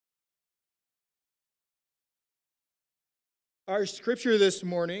Our scripture this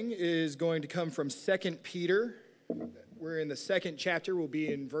morning is going to come from 2 Peter. We're in the second chapter. We'll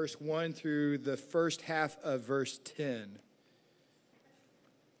be in verse 1 through the first half of verse 10.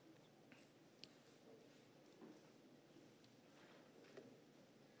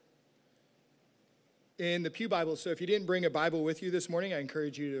 In the Pew Bible, so if you didn't bring a Bible with you this morning, I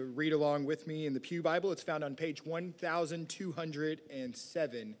encourage you to read along with me in the Pew Bible. It's found on page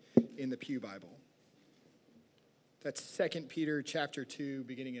 1207 in the Pew Bible. That's 2 Peter chapter 2,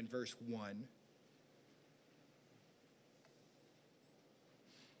 beginning in verse 1.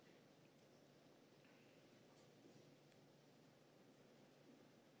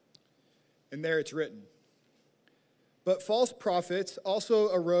 And there it's written, "But false prophets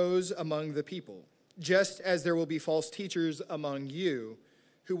also arose among the people, just as there will be false teachers among you,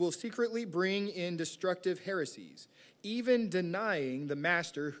 who will secretly bring in destructive heresies, even denying the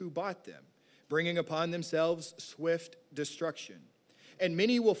master who bought them, bringing upon themselves swift destruction. And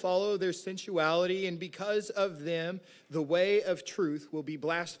many will follow their sensuality, and because of them, the way of truth will be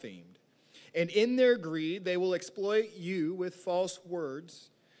blasphemed. And in their greed, they will exploit you with false words.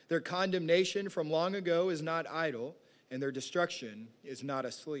 Their condemnation from long ago is not idle, and their destruction is not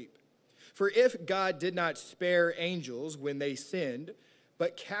asleep. For if God did not spare angels when they sinned,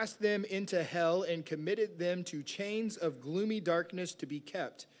 but cast them into hell and committed them to chains of gloomy darkness to be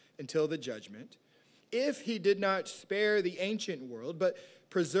kept until the judgment, if he did not spare the ancient world, but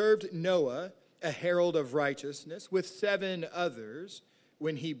preserved Noah, a herald of righteousness, with 7 others,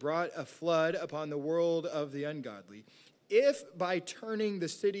 when he brought a flood upon the world of the ungodly, if by turning the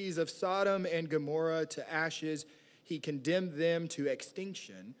cities of Sodom and Gomorrah to ashes, he condemned them to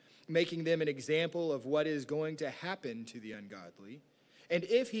extinction, making them an example of what is going to happen to the ungodly, and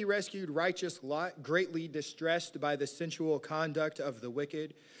if he rescued righteous Lot, greatly distressed by the sensual conduct of the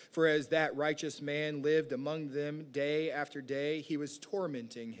wicked, for as that righteous man lived among them day after day, he was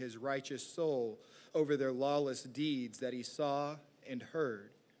tormenting his righteous soul over their lawless deeds that he saw and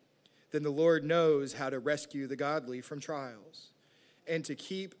heard. Then the Lord knows how to rescue the godly from trials, and to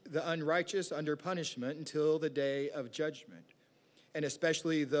keep the unrighteous under punishment until the day of judgment, and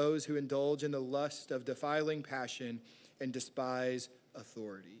especially those who indulge in the lust of defiling passion and despise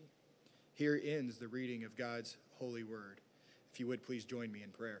authority." Here ends the reading of God's holy word. If you would, please join me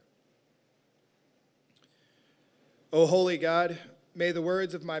in prayer. O holy God, may the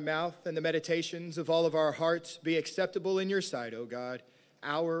words of my mouth and the meditations of all of our hearts be acceptable in your sight, O God,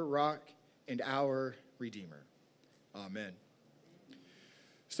 our rock and our Redeemer. Amen.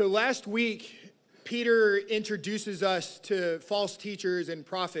 So last week, Peter introduces us to false teachers and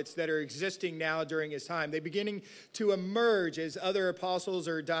prophets that are existing now during his time. They're beginning to emerge as other apostles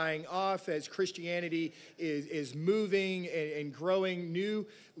are dying off, as Christianity is moving and growing. New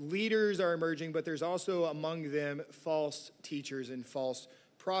leaders are emerging, but there's also among them false teachers and false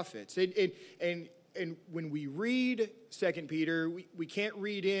prophets. And when we read 2 Peter, we can't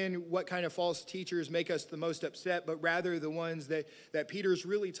read in what kind of false teachers make us the most upset, but rather the ones that Peter's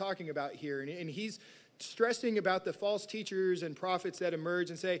really talking about here. And he's stressing about the false teachers and prophets that emerge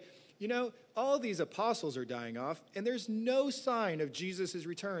and say, you know, all these apostles are dying off, and there's no sign of Jesus'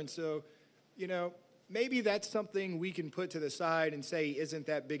 return. So, you know, maybe that's something we can put to the side and say isn't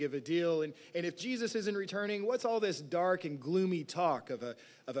that big of a deal. And if Jesus isn't returning, what's all this dark and gloomy talk of a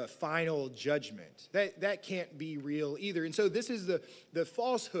final judgment? That can't be real either. And so this is the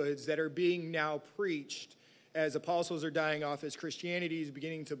falsehoods that are being now preached as apostles are dying off, as Christianity is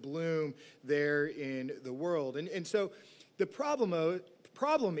beginning to bloom there in the world. And so the problem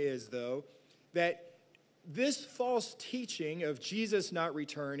is, though, that this false teaching of Jesus not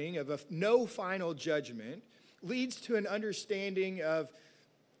returning, of no final judgment, leads to an understanding of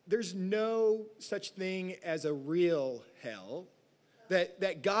there's no such thing as a real hell,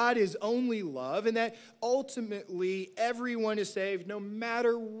 that God is only love, and that ultimately everyone is saved no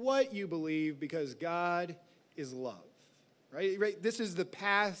matter what you believe, because God is love. Right? This is the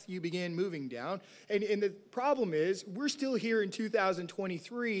path you begin moving down. And the problem is, we're still here in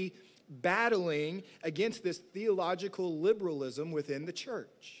 2023 battling against this theological liberalism within the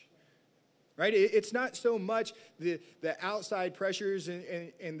church, right? It's not so much the outside pressures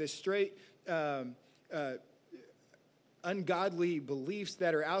and the straight ungodly beliefs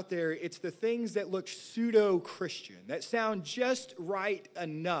that are out there. It's the things that look pseudo-Christian, that sound just right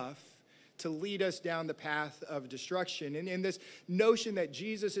enough to lead us down the path of destruction. And this notion that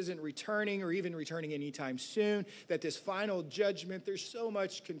Jesus isn't returning or even returning anytime soon, that this final judgment, there's so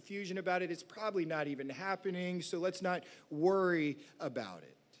much confusion about it, it's probably not even happening, so let's not worry about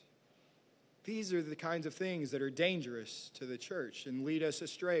it. These are the kinds of things that are dangerous to the church and lead us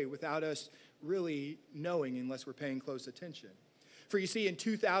astray without us really knowing unless we're paying close attention. For you see, in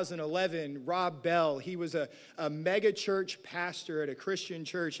 2011, Rob Bell, he was a mega church pastor at a Christian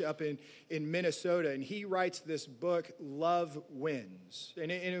church up in Minnesota, and he writes this book, Love Wins. And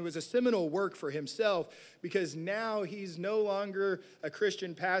it was a seminal work for himself because now he's no longer a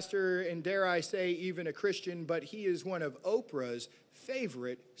Christian pastor, and dare I say even a Christian, but he is one of Oprah's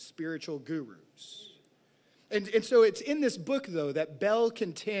favorite spiritual gurus. And so it's in this book, though, that Bell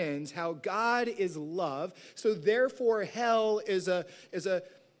contends how God is love, so therefore hell is a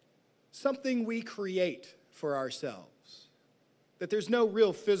something we create for ourselves. That there's no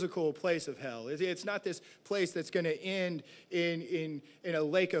real physical place of hell. It's not this place that's going to end in a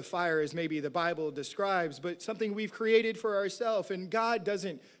lake of fire, as maybe the Bible describes, but something we've created for ourselves. And God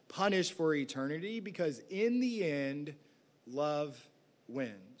doesn't punish for eternity because in the end, love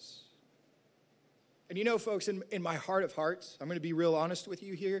wins. And you know, folks, in my heart of hearts, I'm going to be real honest with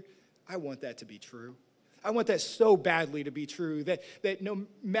you here, I want that to be true. I want that so badly to be true, that no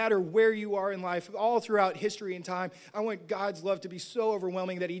matter where you are in life, all throughout history and time, I want God's love to be so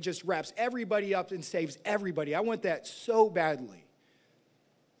overwhelming that he just wraps everybody up and saves everybody. I want that so badly.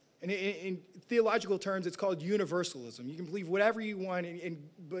 And in theological terms, it's called universalism. You can believe whatever you want,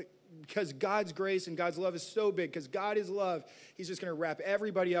 but because God's grace and God's love is so big, because God is love, he's just going to wrap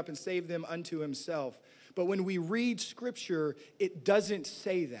everybody up and save them unto himself. But when we read Scripture, it doesn't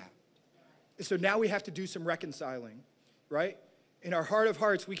say that. And so now we have to do some reconciling, right? In our heart of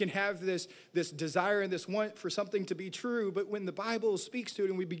hearts, we can have this desire and this want for something to be true, but when the Bible speaks to it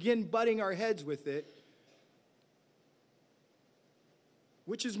and we begin butting our heads with it,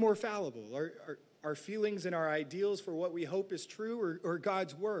 which is more fallible? Our feelings and our ideals for what we hope is true, or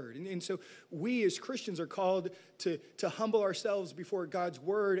God's word? And so we as Christians are called to humble ourselves before God's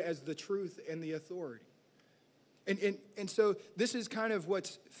word as the truth and the authority. And so this is kind of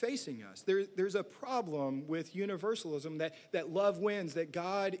what's facing us. There's a problem with universalism, that love wins, that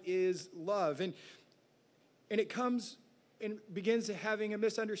God is love. And it comes and begins having a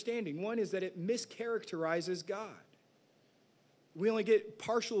misunderstanding. One is that it mischaracterizes God. We only get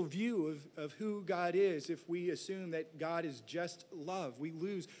partial view of who God is if we assume that God is just love. We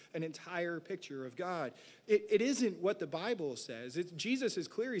lose an entire picture of God. It isn't what the Bible says. Jesus is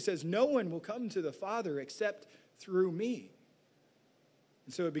clear. He says, no one will come to the Father except through me.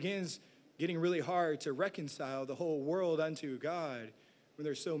 And so it begins getting really hard to reconcile the whole world unto God when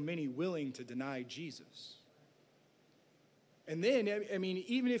there's so many willing to deny Jesus. And then, I mean,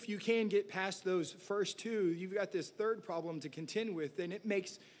 even if you can get past those first two, you've got this third problem to contend with, and it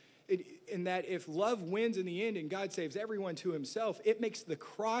makes it, in that if love wins in the end and God saves everyone to himself, it makes the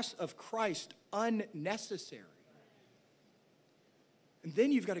cross of Christ unnecessary. And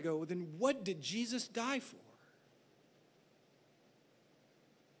then you've got to go, well, then what did Jesus die for?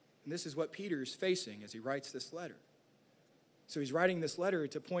 And this is what Peter's facing as he writes this letter. So he's writing this letter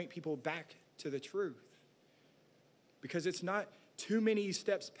to point people back to the truth. Because it's not too many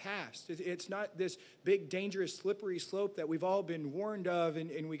steps past. It's not this big, dangerous, slippery slope that we've all been warned of,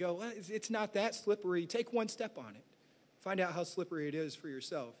 and we go, well, it's not that slippery. Take one step on it. Find out how slippery it is for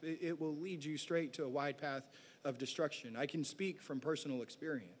yourself. It will lead you straight to a wide path of destruction. I can speak from personal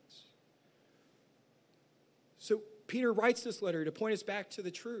experience. So Peter writes this letter to point us back to the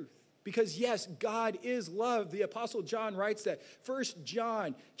truth. Because yes, God is love. The Apostle John writes that. 1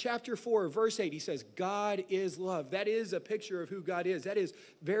 John chapter 4, verse 8, he says, God is love. That is a picture of who God is. That is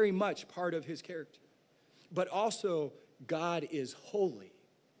very much part of his character. But also, God is holy.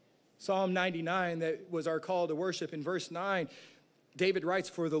 Psalm 99, that was our call to worship, in verse 9, David writes,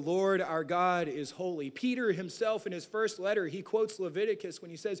 for the Lord our God is holy. Peter himself in his first letter, he quotes Leviticus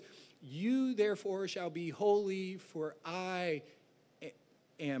when he says, you therefore shall be holy, for I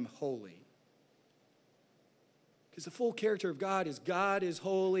am holy. Because the full character of God is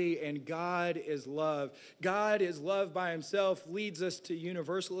holy and God is love. God is love by himself, leads us to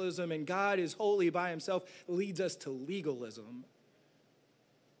universalism, and God is holy by himself, leads us to legalism.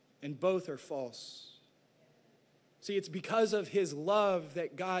 And both are false. See, it's because of his love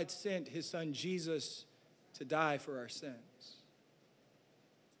that God sent his son Jesus to die for our sins.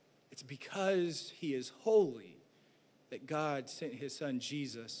 It's because he is holy that God sent his son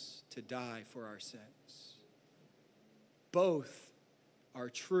Jesus to die for our sins. Both are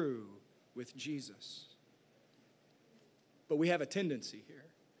true with Jesus. But we have a tendency here.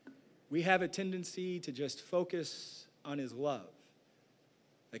 We have a tendency to just focus on his love.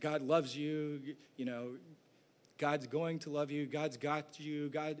 That God loves you, God's going to love you. God's got you.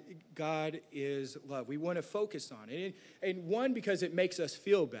 God is love. We want to focus on it. And one, because it makes us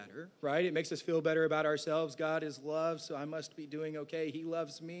feel better, right? It makes us feel better about ourselves. God is love, so I must be doing okay. He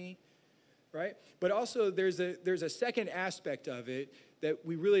loves me, right? But also there's a second aspect of it that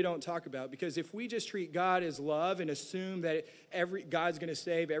we really don't talk about, because if we just treat God as love and assume that God's going to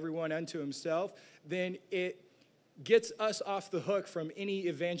save everyone unto himself, then it gets us off the hook from any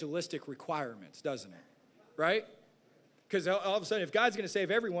evangelistic requirements, doesn't it? Right? Because all of a sudden, if God's going to save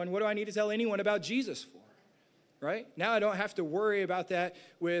everyone, what do I need to tell anyone about Jesus for? Right? Now I don't have to worry about that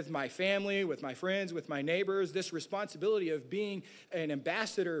with my family, with my friends, with my neighbors. This responsibility of being an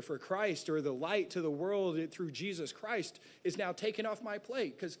ambassador for Christ, or the light to the world through Jesus Christ, is now taken off my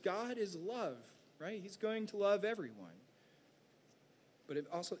plate, because God is love, right? He's going to love everyone. But it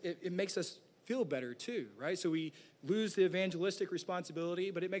also it makes us feel better too, right? So we lose the evangelistic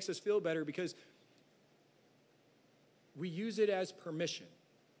responsibility, but it makes us feel better because we use it as permission.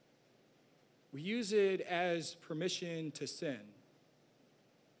 We use it as permission to sin.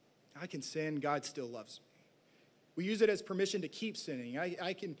 I can sin, God still loves me. We use it as permission to keep sinning. I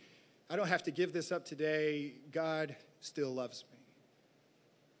don't have to give this up today. God still loves me.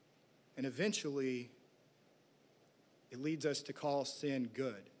 And eventually, it leads us to call sin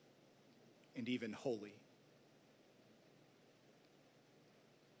good and even holy.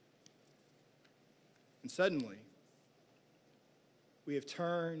 And suddenly, we have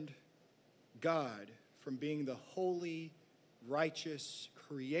turned God from being the holy, righteous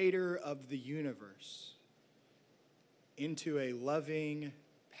creator of the universe into a loving,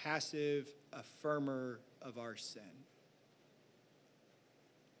 passive affirmer of our sin.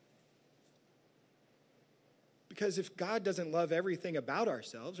 Because if God doesn't love everything about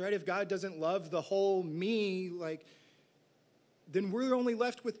ourselves, right? If God doesn't love the whole me, then we're only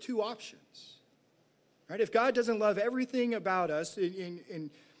left with two options. Right? If God doesn't love everything about us, then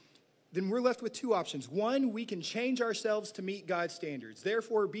we're left with two options. One, we can change ourselves to meet God's standards.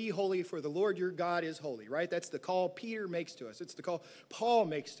 Therefore, be holy, for the Lord your God is holy, right? That's the call Peter makes to us. It's the call Paul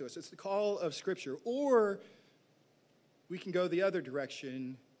makes to us. It's the call of Scripture. Or we can go the other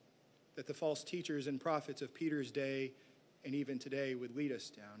direction that the false teachers and prophets of Peter's day and even today would lead us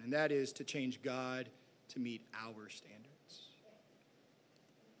down, and that is to change God to meet our standards.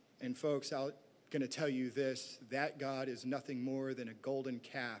 And folks, I'm going to tell you this, that God is nothing more than a golden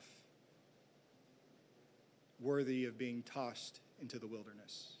calf worthy of being tossed into the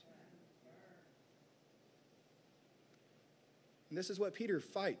wilderness. And this is what Peter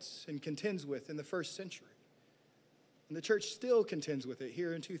fights and contends with in the first century. And the church still contends with it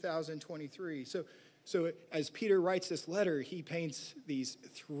here in 2023. So as Peter writes this letter, he paints these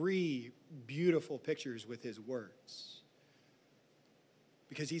three beautiful pictures with his words.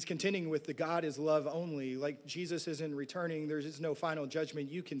 Because he's contending with the God is love only. Like Jesus isn't returning. There is no final judgment.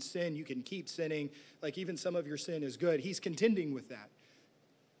 You can sin. You can keep sinning. Like even some of your sin is good. He's contending with that.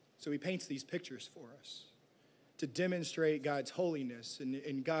 So he paints these pictures for us to demonstrate God's holiness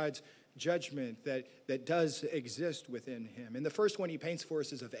and God's judgment that does exist within him. And the first one he paints for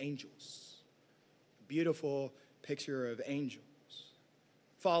us is of angels. A beautiful picture of angels.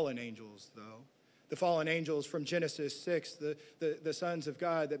 Fallen angels, though. The fallen angels from Genesis 6, the sons of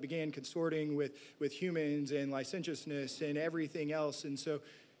God that began consorting with humans and licentiousness and everything else. And so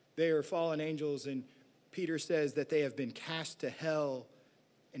they are fallen angels, and Peter says that they have been cast to hell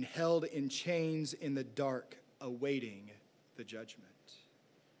and held in chains in the dark, awaiting the judgment.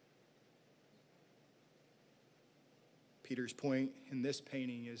 Peter's point in this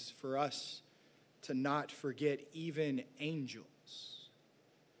painting is for us to not forget even angels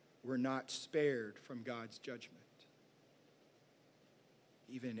were not spared from God's judgment.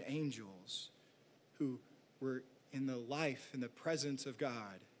 Even angels who were in the life, in the presence of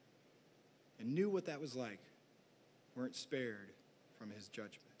God, and knew what that was like, weren't spared from his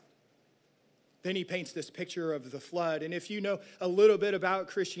judgment. Then he paints this picture of the flood. And if you know a little bit about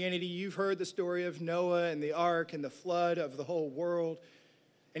Christianity, you've heard the story of Noah and the ark and the flood of the whole world.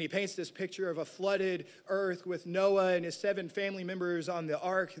 And he paints this picture of a flooded earth with Noah and his 7 family members on the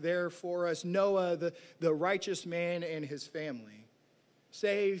ark there for us. Noah, the righteous man, and his family,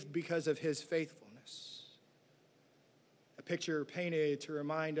 saved because of his faithfulness. A picture painted to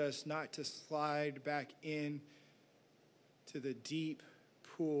remind us not to slide back in to the deep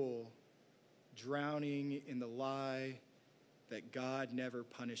pool, drowning in the lie that God never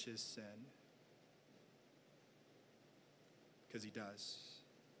punishes sin. Because he does.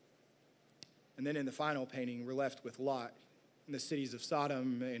 And then in the final painting, we're left with Lot and the cities of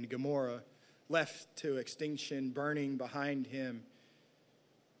Sodom and Gomorrah, left to extinction, burning behind him.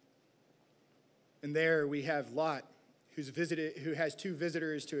 And there we have Lot, who has two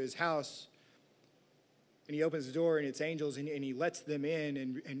visitors to his house. And he opens the door, and it's angels, and he lets them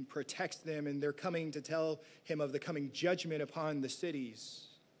in and protects them. And they're coming to tell him of the coming judgment upon the cities.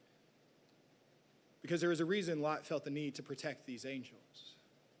 Because there was a reason Lot felt the need to protect these angels.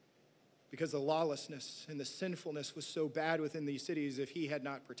 Because the lawlessness and the sinfulness was so bad within these cities, if he had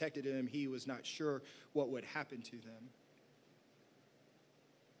not protected them, he was not sure what would happen to them.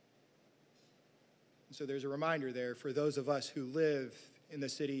 And so there's a reminder there for those of us who live in the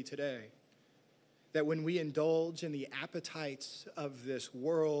city today, that when we indulge in the appetites of this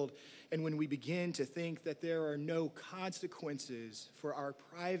world, and when we begin to think that there are no consequences for our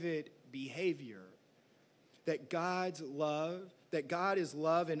private behavior, that God is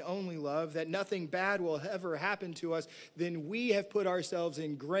love and only love, that nothing bad will ever happen to us, then we have put ourselves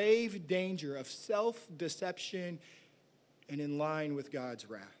in grave danger of self-deception and in line with God's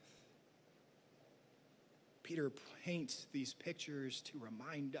wrath. Peter paints these pictures to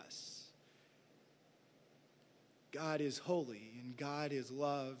remind us God is holy and God is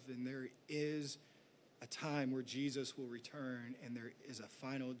love, and there is a time where Jesus will return and there is a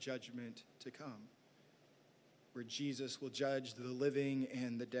final judgment to come, where Jesus will judge the living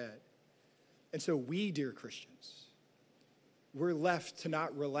and the dead. And so we, dear Christians, we're left to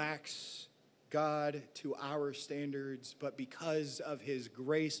not relax God to our standards, but because of his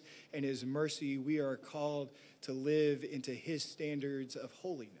grace and his mercy, we are called to live into his standards of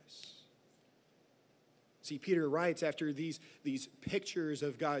holiness. See, Peter writes after these pictures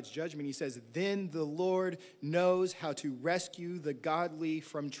of God's judgment, he says, "Then the Lord knows how to rescue the godly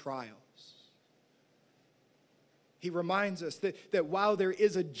from trials." He reminds us that while there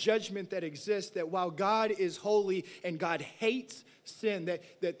is a judgment that exists, that while God is holy and God hates sin, that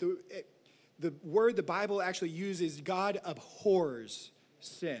the word the Bible actually uses, God abhors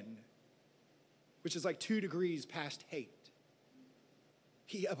sin, which is like 2 degrees past hate.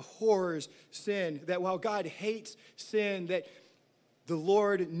 He abhors sin, that while God hates sin, that the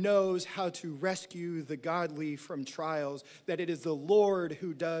Lord knows how to rescue the godly from trials, that it is the Lord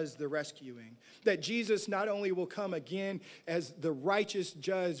who does the rescuing, that Jesus not only will come again as the righteous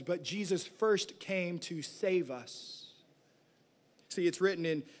judge, but Jesus first came to save us. See, it's written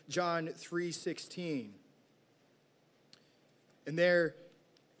in John 3:16. And there,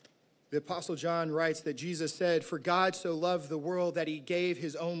 the Apostle John writes that Jesus said, "For God so loved the world that he gave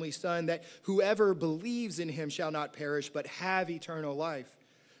his only Son, that whoever believes in him shall not perish, but have eternal life.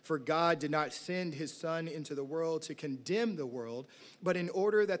 For God did not send his Son into the world to condemn the world, but in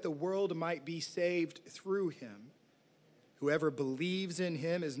order that the world might be saved through him. Whoever believes in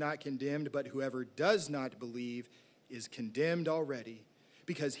him is not condemned, but whoever does not believe is condemned already,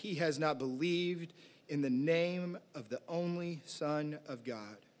 because he has not believed in the name of the only Son of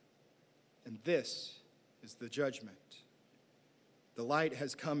God. And this is the judgment. The light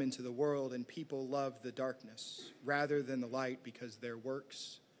has come into the world, and people love the darkness rather than the light, because their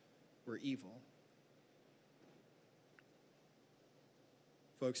works were evil."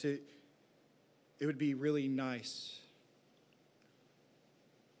 Folks, it would be really nice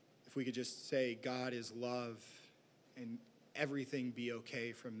if we could just say God is love and everything be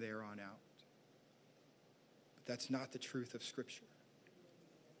okay from there on out. But that's not the truth of Scripture.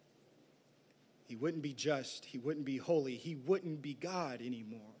 He wouldn't be just. He wouldn't be holy. He wouldn't be God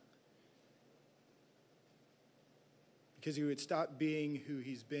anymore, because he would stop being who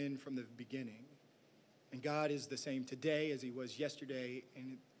he's been from the beginning. And God is the same today as he was yesterday,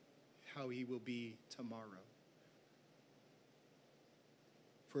 and how he will be tomorrow.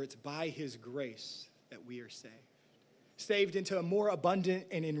 For it's by his grace that we are saved. Saved into a more abundant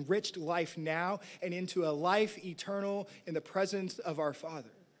and enriched life now, and into a life eternal in the presence of our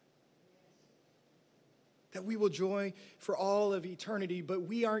Father. That we will joy for all of eternity, but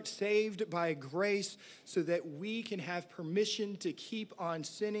we aren't saved by grace so that we can have permission to keep on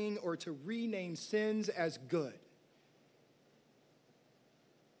sinning or to rename sins as good.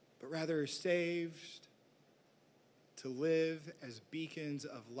 But rather saved to live as beacons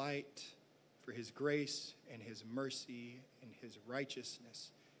of light for his grace and his mercy and his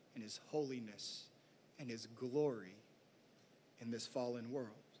righteousness and his holiness and his glory in this fallen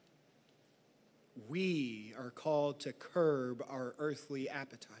world. We are called to curb our earthly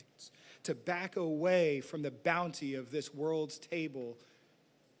appetites, to back away from the bounty of this world's table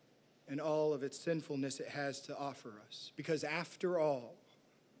and all of its sinfulness it has to offer us. Because after all,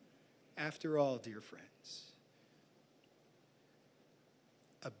 dear friends,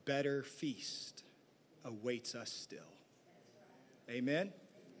 a better feast awaits us still. Amen?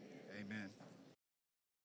 Amen.